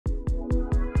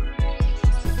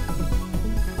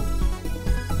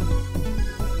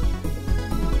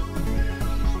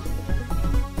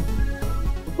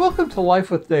Welcome to Life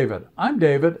with David. I'm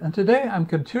David, and today I'm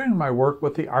continuing my work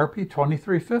with the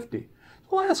RP2350.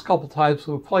 The last couple times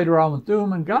we played around with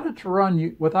Doom and got it to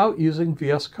run without using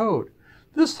VS Code.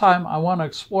 This time I want to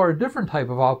explore a different type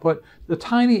of output, the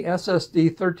tiny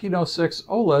SSD1306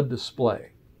 OLED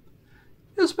display.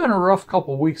 It's been a rough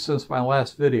couple weeks since my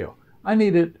last video. I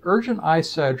needed urgent eye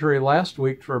surgery last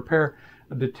week to repair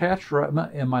a detached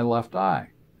retina in my left eye.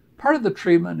 Part of the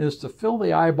treatment is to fill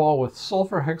the eyeball with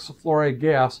sulfur hexafluoride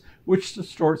gas, which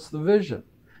distorts the vision.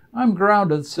 I'm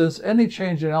grounded since any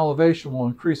change in elevation will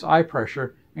increase eye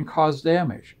pressure and cause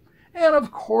damage. And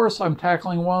of course I'm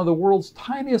tackling one of the world's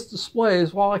tiniest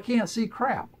displays while I can't see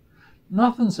crap.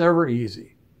 Nothing's ever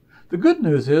easy. The good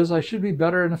news is I should be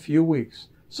better in a few weeks.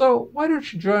 So why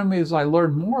don't you join me as I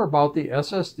learn more about the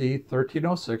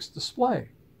SSD1306 display.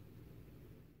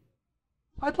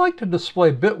 I'd like to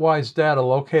display bitwise data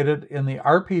located in the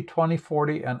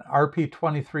RP2040 and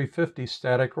RP2350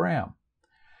 static RAM.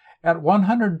 At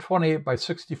 128 by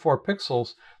 64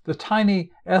 pixels, the tiny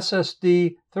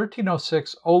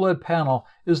SSD1306 OLED panel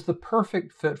is the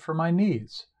perfect fit for my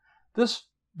needs. This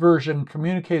version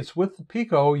communicates with the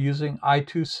Pico using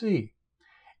I2C.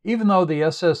 Even though the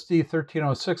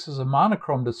SSD1306 is a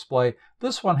monochrome display,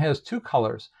 this one has two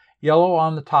colors, yellow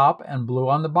on the top and blue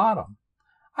on the bottom.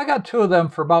 I got two of them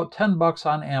for about $10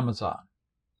 on Amazon.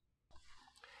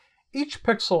 Each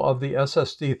pixel of the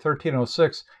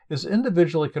SSD1306 is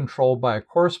individually controlled by a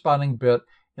corresponding bit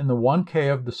in the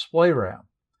 1K of display RAM.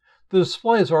 The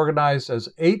display is organized as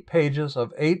 8 pages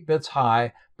of 8 bits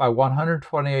high by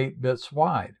 128 bits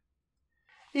wide.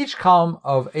 Each column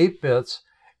of 8 bits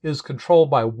is controlled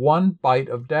by 1 byte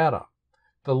of data.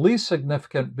 The least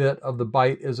significant bit of the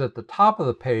byte is at the top of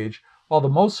the page, while the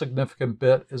most significant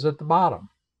bit is at the bottom.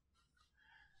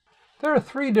 There are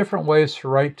 3 different ways to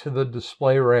write to the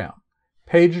display RAM: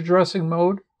 page addressing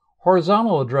mode,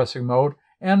 horizontal addressing mode,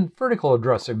 and vertical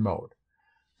addressing mode.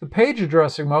 The page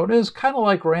addressing mode is kind of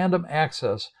like random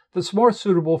access that's more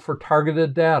suitable for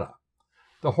targeted data.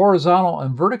 The horizontal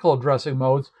and vertical addressing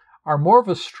modes are more of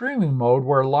a streaming mode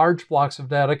where large blocks of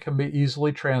data can be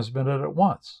easily transmitted at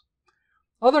once.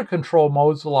 Other control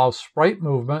modes allow sprite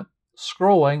movement,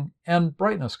 scrolling, and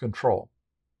brightness control.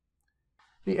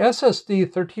 The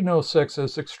SSD1306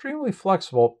 is extremely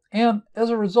flexible, and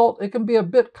as a result, it can be a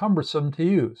bit cumbersome to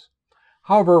use.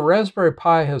 However, Raspberry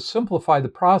Pi has simplified the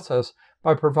process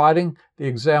by providing the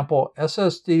example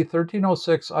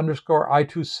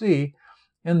SSD1306_I2C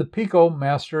in the Pico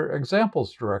master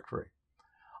examples directory.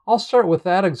 I'll start with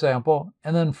that example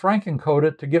and then frankencode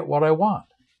it to get what I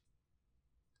want.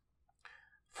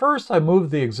 First, I moved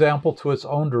the example to its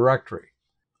own directory.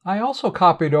 I also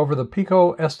copied over the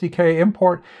Pico SDK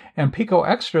import and Pico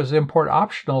Extras import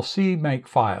optional CMake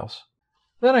files.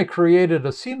 Then I created a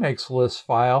CMakes list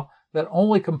file that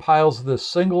only compiles this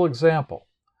single example.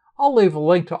 I'll leave a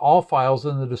link to all files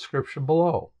in the description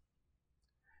below.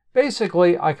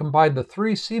 Basically, I combined the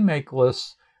 3 CMake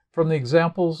lists from the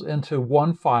examples into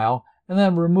one file and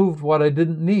then removed what I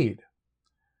didn't need.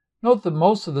 Note that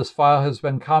most of this file has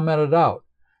been commented out.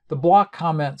 The block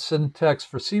comment syntax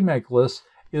for CMake lists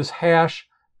is hash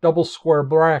double square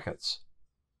brackets.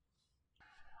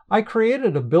 I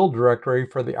created a build directory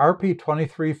for the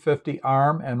RP2350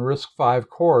 ARM and RISC-y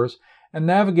cores and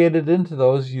navigated into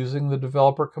those using the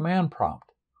developer command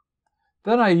prompt.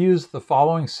 Then I used the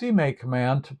following CMake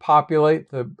command to populate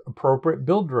the appropriate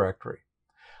build directory.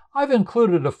 I've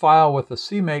included a file with the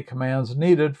CMake commands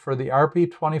needed for the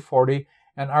RP2040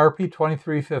 and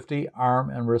RP2350 ARM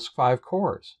and RISC-y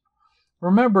cores.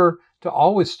 Remember to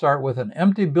always start with an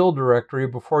empty build directory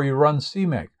before you run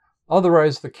CMake,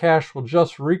 otherwise the cache will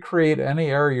just recreate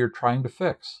any error you're trying to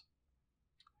fix.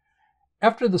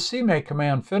 After the CMake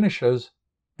command finishes,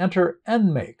 enter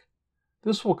nmake.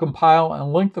 This will compile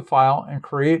and link the file and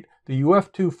create the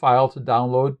UF2 file to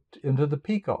download into the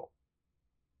Pico.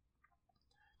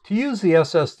 To use the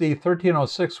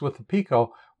SSD1306 with the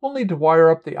Pico, we'll need to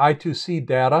wire up the I2C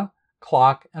data,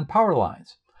 clock, and power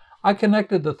lines. I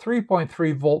connected the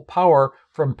 3.3 volt power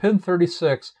from pin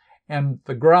 36 and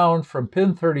the ground from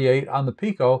pin 38 on the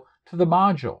Pico to the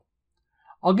module.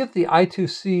 I'll get the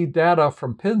I2C data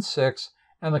from pin 6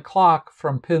 and the clock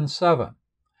from pin 7.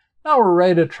 Now we're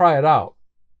ready to try it out.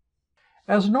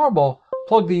 As normal,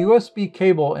 plug the USB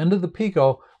cable into the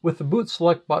Pico with the boot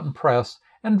select button pressed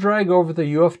and drag over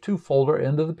the UF2 folder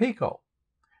into the Pico.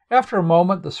 After a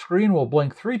moment, the screen will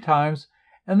blink 3 times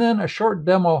and then a short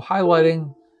demo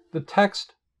highlighting the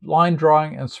text, line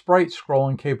drawing, and sprite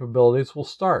scrolling capabilities will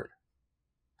start.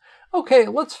 Okay,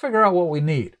 let's figure out what we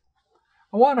need.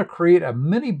 I want to create a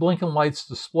mini Blinkenlights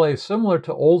display similar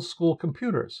to old school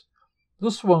computers.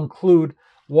 This will include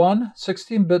one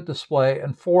 16-bit display,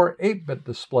 and 4 8-bit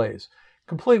displays,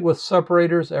 complete with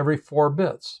separators every 4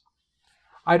 bits.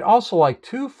 I'd also like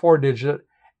 2 4-digit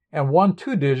and 1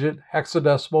 2-digit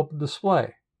hexadecimal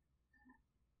display.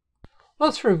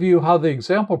 Let's review how the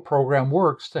example program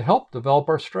works to help develop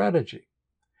our strategy.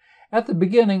 At the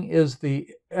beginning is the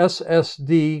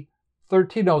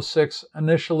SSD1306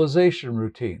 initialization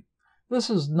routine. This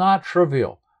is not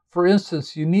trivial. For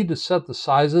instance, you need to set the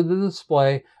size of the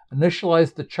display,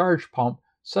 initialize the charge pump,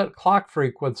 set clock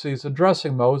frequencies,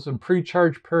 addressing modes, and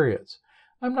pre-charge periods.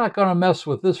 I'm not going to mess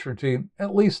with this routine,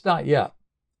 at least not yet.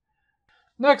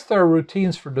 Next, there are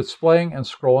routines for displaying and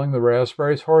scrolling the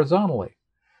raspberries horizontally.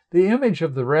 The image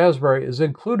of the raspberry is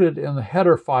included in the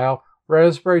header file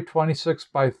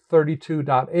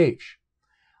raspberry26by32.h.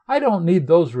 I don't need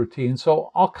those routines, so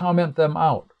I'll comment them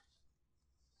out.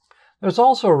 There's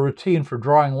also a routine for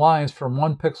drawing lines from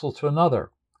one pixel to another.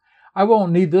 I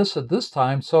won't need this at this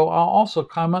time, so I'll also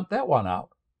comment that one out.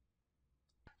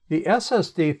 The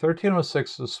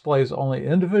SSD1306 displays only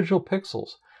individual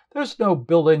pixels. There's no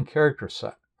built-in character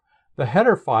set. The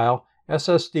header file,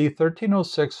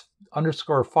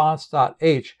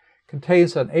 SSD1306_fonts.h,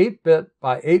 contains an 8-bit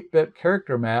by 8-bit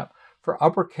character map for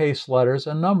uppercase letters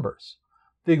and numbers.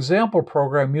 The example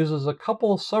program uses a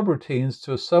couple of subroutines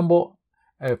to assemble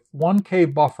a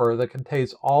 1K buffer that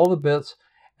contains all the bits,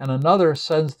 and another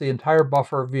sends the entire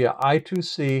buffer via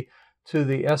I2C to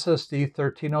the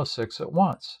SSD1306 at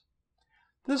once.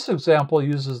 This example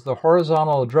uses the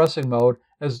horizontal addressing mode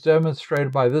as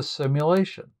demonstrated by this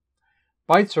simulation.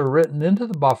 Bytes are written into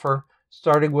the buffer,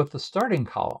 starting with the starting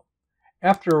column.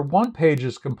 After one page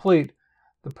is complete,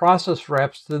 the process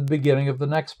wraps to the beginning of the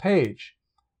next page.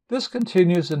 This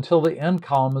continues until the end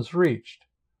column is reached.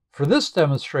 For this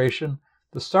demonstration,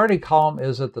 the starting column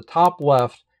is at the top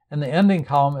left and the ending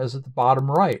column is at the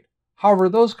bottom right. However,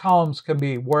 those columns can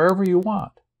be wherever you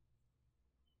want.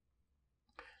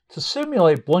 To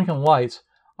simulate blinking lights,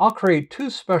 I'll create 2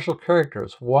 special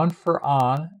characters, one for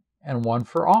on and one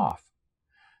for off.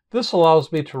 This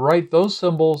allows me to write those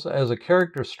symbols as a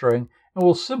character string and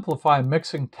will simplify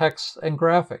mixing text and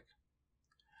graphic.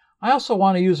 I also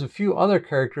want to use a few other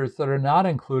characters that are not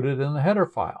included in the header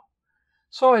file.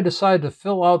 So I decided to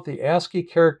fill out the ASCII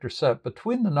character set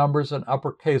between the numbers and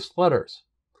uppercase letters.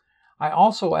 I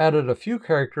also added a few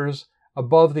characters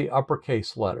above the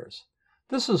uppercase letters.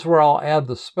 This is where I'll add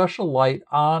the special light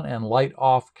on and light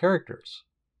off characters.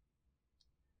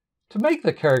 To make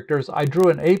the characters, I drew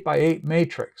an 8x8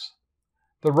 matrix.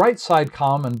 The right side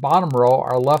column and bottom row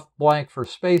are left blank for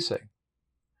spacing.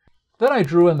 Then I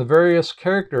drew in the various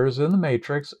characters in the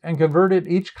matrix and converted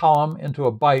each column into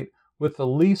a byte with the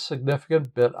least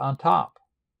significant bit on top.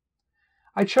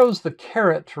 I chose the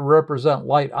caret to represent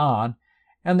light on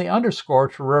and the underscore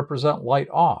to represent light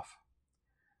off.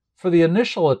 For the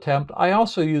initial attempt, I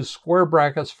also used square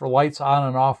brackets for lights on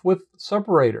and off with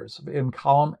separators in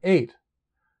column 8.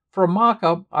 For a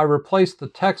mock-up, I replaced the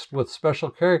text with special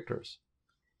characters.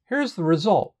 Here's the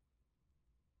result.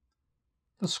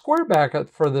 The square bracket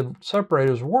for the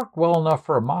separators worked well enough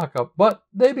for a mock-up, but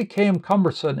they became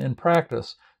cumbersome in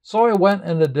practice, so I went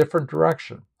in a different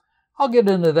direction. I'll get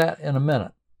into that in a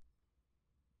minute.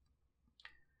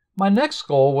 My next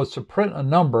goal was to print a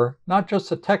number, not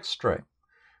just a text string.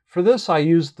 For this, I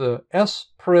used the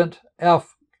sprintf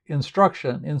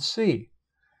instruction in C.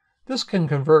 This can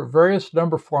convert various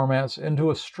number formats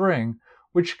into a string,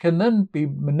 which can then be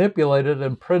manipulated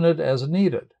and printed as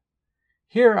needed.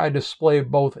 Here I display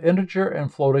both integer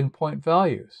and floating point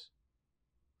values.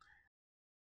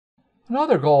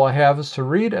 Another goal I have is to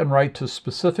read and write to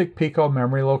specific Pico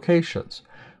memory locations.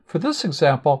 For this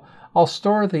example, I'll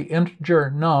store the integer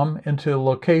num into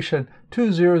location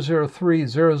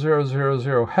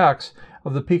 20030000 hex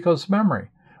of the Pico's memory,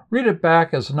 read it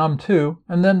back as num2,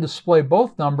 and then display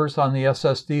both numbers on the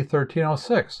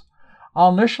SSD1306.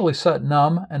 I'll initially set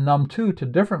num and num2 to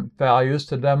different values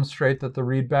to demonstrate that the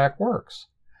readback works.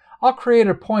 I'll create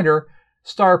a pointer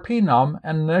 *pnum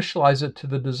and initialize it to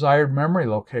the desired memory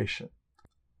location.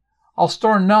 I'll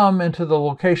store num into the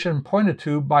location pointed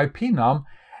to by pnum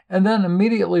and then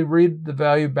immediately read the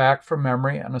value back from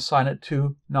memory and assign it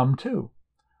to num2.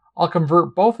 I'll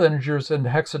convert both integers into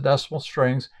hexadecimal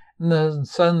strings and then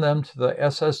send them to the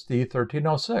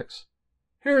SSD1306.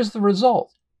 Here's the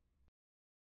result.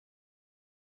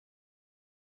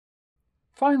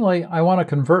 Finally, I want to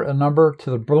convert a number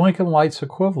to the Blinkenlights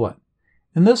equivalent.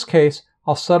 In this case,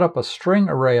 I'll set up a string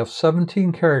array of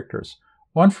 17 characters,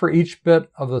 one for each bit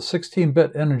of the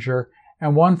 16-bit integer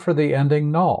and one for the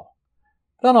ending null.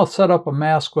 Then I'll set up a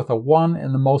mask with a 1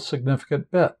 in the most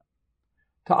significant bit.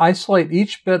 To isolate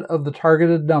each bit of the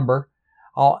targeted number,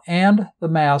 I'll AND the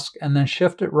mask and then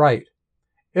shift it right.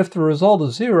 If the result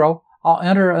is 0, I'll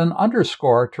enter an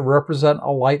underscore to represent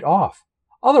a light off.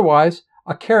 Otherwise,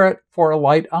 a caret for a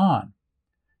light on.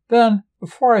 Then,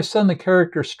 before I send the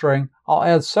character string, I'll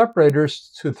add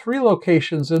separators to 3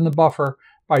 locations in the buffer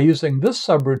by using this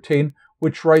subroutine,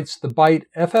 which writes the byte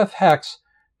FF hex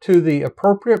to the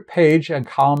appropriate page and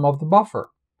column of the buffer.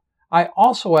 I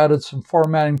also added some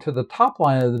formatting to the top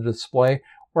line of the display,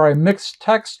 where I mixed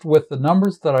text with the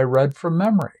numbers that I read from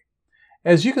memory.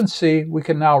 As you can see, we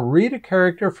can now read a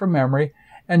character from memory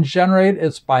and generate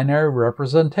its binary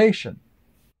representation.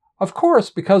 Of course,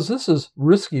 because this is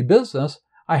risky business,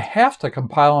 I have to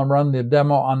compile and run the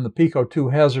demo on the Pico 2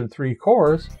 Hazard 3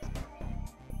 cores.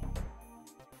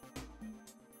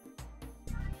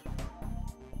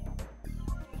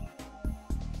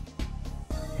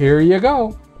 Here you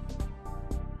go.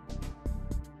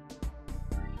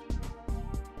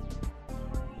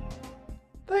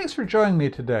 Thanks for joining me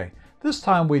today. This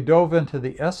time we dove into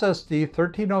the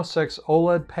SSD1306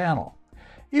 OLED panel.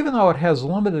 Even though it has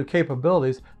limited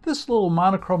capabilities, this little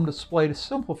monochrome display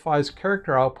simplifies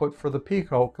character output for the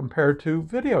Pico compared to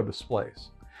video displays.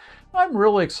 I'm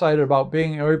really excited about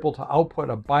being able to output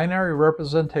a binary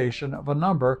representation of a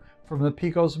number from the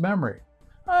Pico's memory.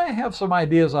 I have some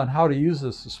ideas on how to use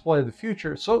this display in the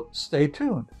future, so stay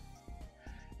tuned.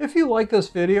 If you like this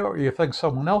video or you think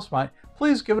someone else might,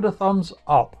 please give it a thumbs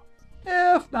up.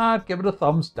 If not, give it a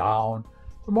thumbs down.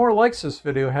 The more likes this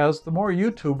video has, the more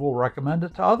YouTube will recommend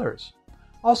it to others.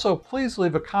 Also, please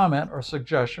leave a comment or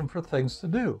suggestion for things to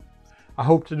do. I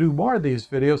hope to do more of these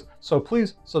videos, so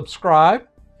please subscribe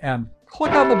and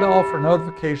click on the bell for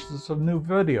notifications of new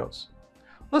videos.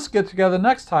 Let's get together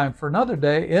next time for another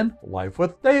day in Life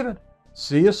with David.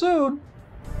 See you soon!